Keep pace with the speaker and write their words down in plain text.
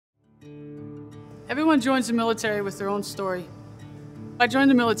Everyone joins the military with their own story. I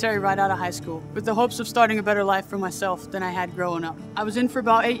joined the military right out of high school with the hopes of starting a better life for myself than I had growing up. I was in for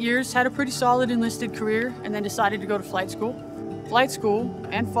about 8 years, had a pretty solid enlisted career, and then decided to go to flight school. Flight school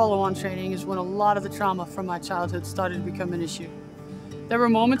and follow-on training is when a lot of the trauma from my childhood started to become an issue. There were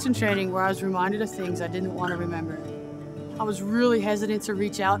moments in training where I was reminded of things I didn't want to remember. I was really hesitant to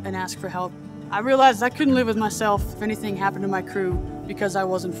reach out and ask for help. I realized I couldn't live with myself if anything happened to my crew because I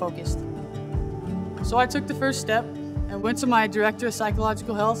wasn't focused. So I took the first step and went to my director of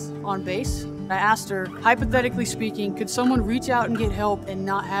psychological health on base. I asked her, hypothetically speaking, could someone reach out and get help and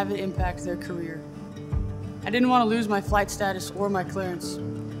not have it impact their career? I didn't want to lose my flight status or my clearance.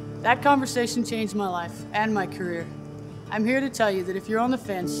 That conversation changed my life and my career. I'm here to tell you that if you're on the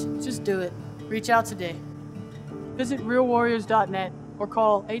fence, just do it. Reach out today. Visit realwarriors.net or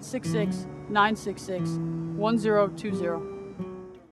call 866-966-1020.